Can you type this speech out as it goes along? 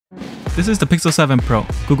This is the Pixel 7 Pro,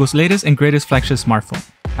 Google's latest and greatest flagship smartphone.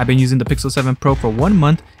 I've been using the Pixel 7 Pro for 1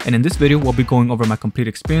 month, and in this video we'll be going over my complete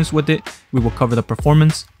experience with it. We will cover the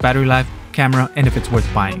performance, battery life, camera, and if it's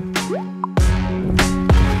worth buying.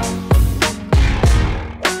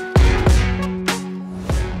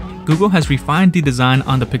 Google has refined the design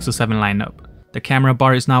on the Pixel 7 lineup. The camera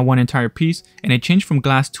bar is now one entire piece, and it changed from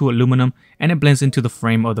glass to aluminum, and it blends into the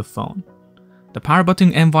frame of the phone. The power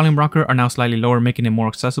button and volume rocker are now slightly lower, making it more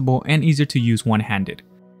accessible and easier to use one-handed.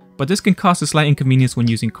 But this can cause a slight inconvenience when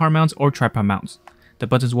using car mounts or tripod mounts. The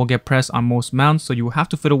buttons will get pressed on most mounts, so you will have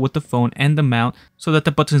to fiddle with the phone and the mount so that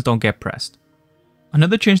the buttons don't get pressed.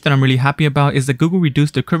 Another change that I'm really happy about is that Google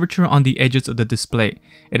reduced the curvature on the edges of the display.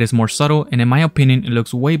 It is more subtle, and in my opinion, it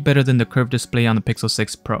looks way better than the curved display on the Pixel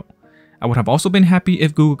 6 Pro. I would have also been happy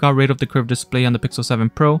if Google got rid of the curved display on the Pixel 7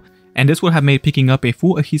 Pro, and this would have made picking up a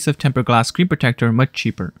full adhesive tempered glass screen protector much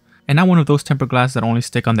cheaper, and not one of those tempered glass that only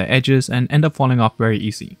stick on the edges and end up falling off very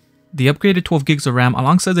easy. The upgraded 12 gigs of RAM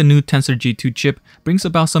alongside the new Tensor G2 chip brings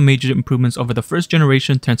about some major improvements over the first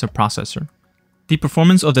generation Tensor processor. The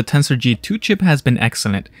performance of the Tensor G2 chip has been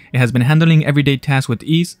excellent. It has been handling everyday tasks with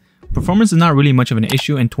ease. Performance is not really much of an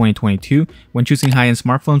issue in 2022 when choosing high-end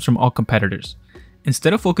smartphones from all competitors.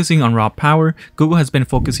 Instead of focusing on raw power, Google has been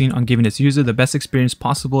focusing on giving its user the best experience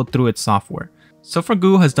possible through its software. So far,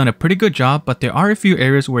 Google has done a pretty good job, but there are a few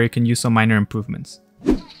areas where it can use some minor improvements.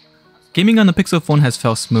 Gaming on the Pixel phone has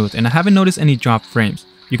felt smooth, and I haven't noticed any dropped frames.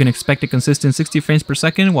 You can expect a consistent 60 frames per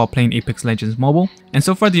second while playing Apex Legends Mobile, and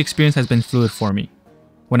so far the experience has been fluid for me.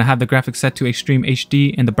 When I have the graphics set to Extreme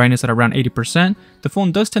HD and the brightness at around 80%, the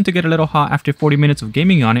phone does tend to get a little hot after 40 minutes of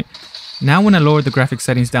gaming on it. Now when I lower the graphics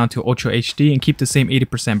settings down to Ultra HD and keep the same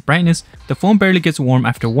 80% brightness, the phone barely gets warm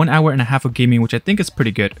after 1 hour and a half of gaming, which I think is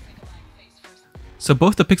pretty good. So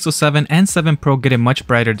both the Pixel 7 and 7 Pro get a much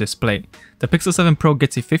brighter display. The Pixel 7 Pro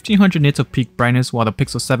gets a 1500 nits of peak brightness while the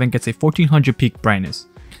Pixel 7 gets a 1400 peak brightness.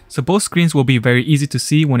 So both screens will be very easy to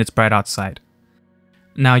see when it's bright outside.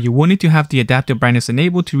 Now you will need to have the adaptive brightness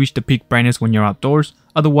enabled to reach the peak brightness when you're outdoors,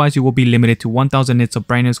 otherwise you will be limited to 1000 nits of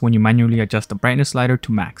brightness when you manually adjust the brightness slider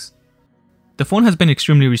to max. The phone has been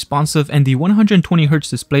extremely responsive, and the 120Hz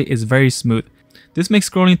display is very smooth. This makes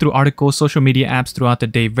scrolling through articles, social media apps throughout the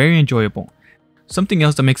day very enjoyable. Something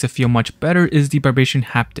else that makes it feel much better is the vibration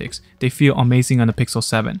haptics. They feel amazing on the Pixel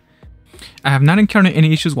 7. I have not encountered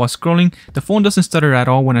any issues while scrolling. The phone doesn't stutter at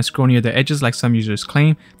all when I scroll near the edges like some users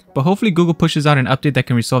claim, but hopefully Google pushes out an update that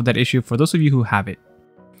can resolve that issue for those of you who have it.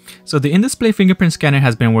 So the in-display fingerprint scanner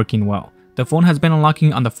has been working well. The phone has been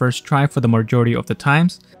unlocking on the first try for the majority of the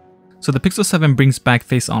times. So the Pixel 7 brings back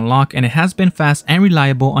Face Unlock, and it has been fast and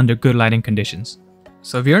reliable under good lighting conditions.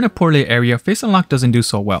 So if you're in a poor light area, Face Unlock doesn't do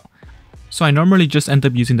so well. So I normally just end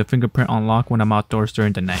up using the fingerprint unlock when I'm outdoors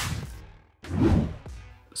during the night.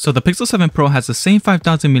 So the Pixel 7 Pro has the same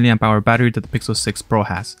 5000 mAh battery that the Pixel 6 Pro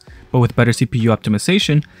has, but with better CPU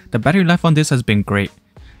optimization, the battery life on this has been great.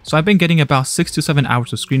 So I've been getting about 6 to 7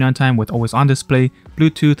 hours of screen on time with always on display,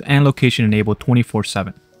 Bluetooth, and location enabled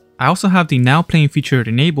 24/7. I also have the Now Playing feature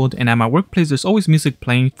enabled, and at my workplace there's always music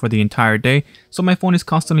playing for the entire day, so my phone is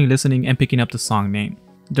constantly listening and picking up the song name.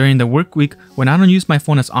 During the work week, when I don't use my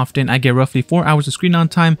phone as often, I get roughly 4 hours of screen on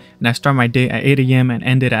time, and I start my day at 8 AM and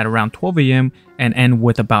end it at around 12 AM and end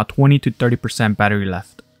with about 20 to 30% battery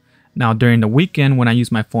left. Now during the weekend, when I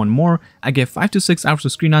use my phone more, I get 5 to 6 hours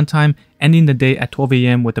of screen on time, ending the day at 12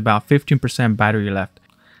 AM with about 15% battery left.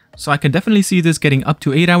 So I can definitely see this getting up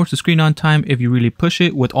to 8 hours of screen on time if you really push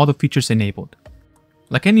it with all the features enabled.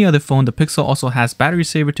 Like any other phone, the Pixel also has battery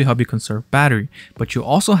saver to help you conserve battery, but you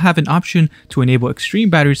also have an option to enable extreme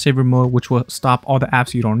battery saver mode, which will stop all the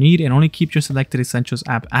apps you don't need and only keep your selected essentials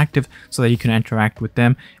app active so that you can interact with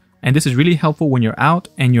them. And this is really helpful when you're out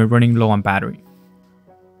and you're running low on battery.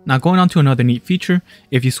 Now going on to another neat feature,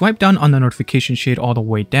 if you swipe down on the notification shade all the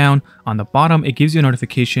way down, on the bottom it gives you a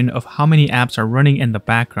notification of how many apps are running in the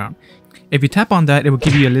background. If you tap on that, it will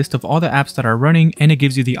give you a list of all the apps that are running, and it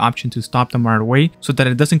gives you the option to stop them right away so that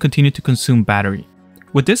it doesn't continue to consume battery.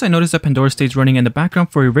 With this, I noticed that Pandora stays running in the background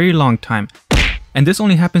for a very long time, and this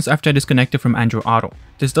only happens after I disconnect it from Android Auto.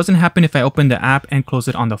 This doesn't happen if I open the app and close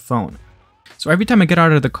it on the phone. So every time I get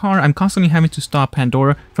out of the car, I'm constantly having to stop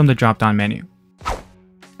Pandora from the drop-down menu.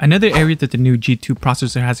 Another area that the new G2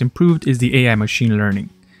 processor has improved is the AI machine learning.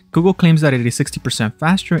 Google claims that it is 60%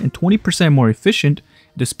 faster and 20% more efficient.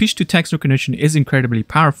 The speech-to-text recognition is incredibly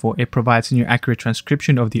powerful. It provides near accurate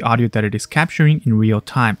transcription of the audio that it is capturing in real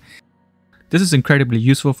time. This is incredibly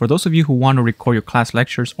useful for those of you who want to record your class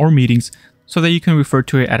lectures or meetings so that you can refer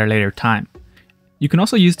to it at a later time. You can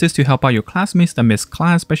also use this to help out your classmates that miss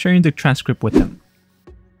class by sharing the transcript with them.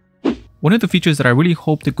 One of the features that I really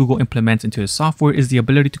hope that Google implements into its software is the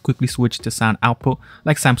ability to quickly switch to sound output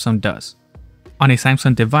like Samsung does. On a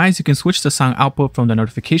Samsung device, you can switch the sound output from the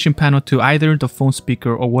notification panel to either the phone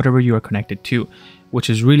speaker or whatever you are connected to,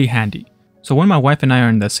 which is really handy. So when my wife and I are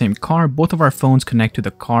in the same car, both of our phones connect to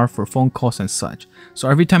the car for phone calls and such. So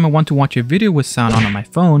every time I want to watch a video with sound on my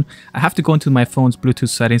phone, I have to go into my phone's Bluetooth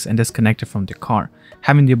settings and disconnect it from the car.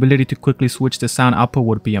 Having the ability to quickly switch the sound output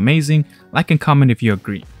would be amazing. Like and comment if you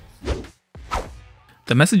agree.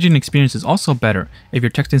 The messaging experience is also better. If you're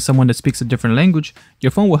texting someone that speaks a different language,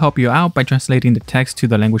 your phone will help you out by translating the text to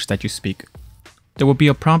the language that you speak. There will be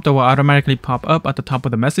a prompt that will automatically pop up at the top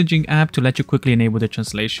of the messaging app to let you quickly enable the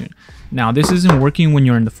translation. Now, this isn't working when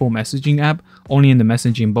you're in the full messaging app, only in the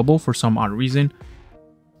messaging bubble for some odd reason.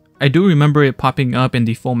 I do remember it popping up in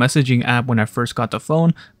the full messaging app when I first got the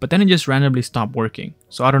phone, but then it just randomly stopped working,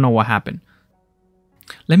 so I don't know what happened.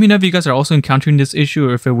 Let me know if you guys are also encountering this issue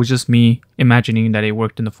or if it was just me imagining that it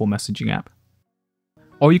worked in the full messaging app.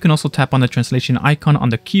 Or you can also tap on the translation icon on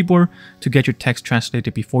the keyboard to get your text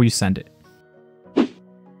translated before you send it.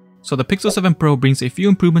 So the Pixel 7 Pro brings a few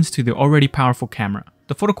improvements to the already powerful camera.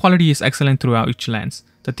 The photo quality is excellent throughout each lens.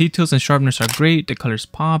 The details and sharpness are great, the colors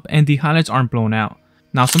pop, and the highlights aren't blown out.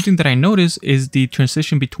 Now something that I noticed is the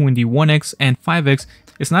transition between the 1x and 5x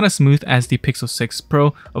is not as smooth as the Pixel 6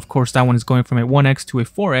 Pro. Of course, that one is going from a 1x to a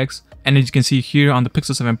 4x, and as you can see here on the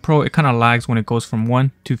Pixel 7 Pro, it kind of lags when it goes from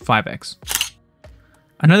 1 to 5x.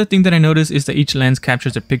 Another thing that I noticed is that each lens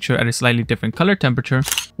captures a picture at a slightly different color temperature.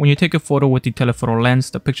 When you take a photo with the telephoto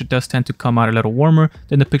lens, the picture does tend to come out a little warmer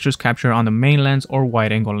than the pictures captured on the main lens or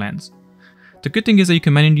wide angle lens. The good thing is that you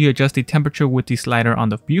can manually adjust the temperature with the slider on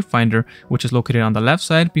the viewfinder, which is located on the left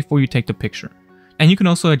side before you take the picture. And you can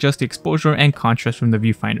also adjust the exposure and contrast from the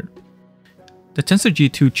viewfinder. The Tensor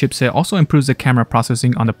G2 chipset also improves the camera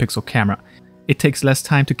processing on the Pixel camera. It takes less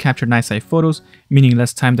time to capture nice eye photos, meaning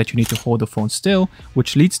less time that you need to hold the phone still,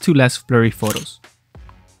 which leads to less blurry photos.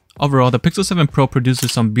 Overall, the Pixel 7 Pro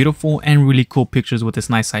produces some beautiful and really cool pictures with this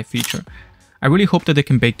nice eye feature. I really hope that they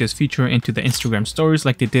can bake this feature into the Instagram stories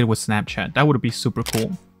like they did with Snapchat. That would be super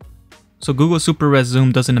cool. So Google Super Res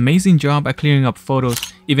Zoom does an amazing job at clearing up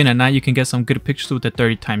photos. Even at night, you can get some good pictures with the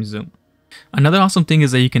 30x zoom. Another awesome thing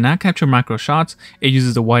is that you can now capture macro shots. It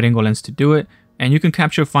uses the wide angle lens to do it, and you can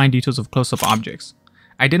capture fine details of close-up objects.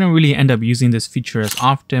 I didn't really end up using this feature as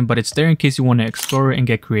often, but it's there in case you want to explore it and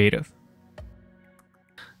get creative.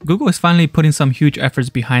 Google is finally putting some huge efforts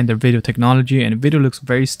behind their video technology, and video looks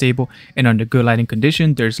very stable, and under good lighting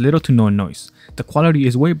condition, there's little to no noise. The quality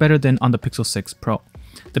is way better than on the Pixel 6 Pro.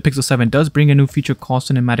 The Pixel 7 does bring a new feature called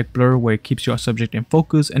cinematic blur, where it keeps your subject in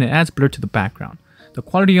focus and it adds blur to the background. The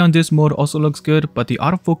quality on this mode also looks good, but the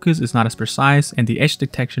autofocus is not as precise and the edge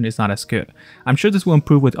detection is not as good. I'm sure this will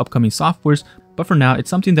improve with upcoming softwares, but for now it's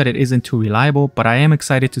something that it isn't too reliable, but I am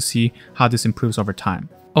excited to see how this improves over time.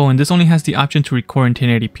 Oh, and this only has the option to record in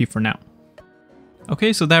 1080p for now.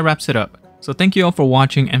 Okay, so that wraps it up. So thank you all for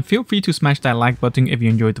watching, and feel free to smash that like button if you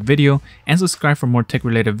enjoyed the video, and subscribe for more tech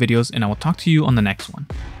related videos, and I will talk to you on the next one.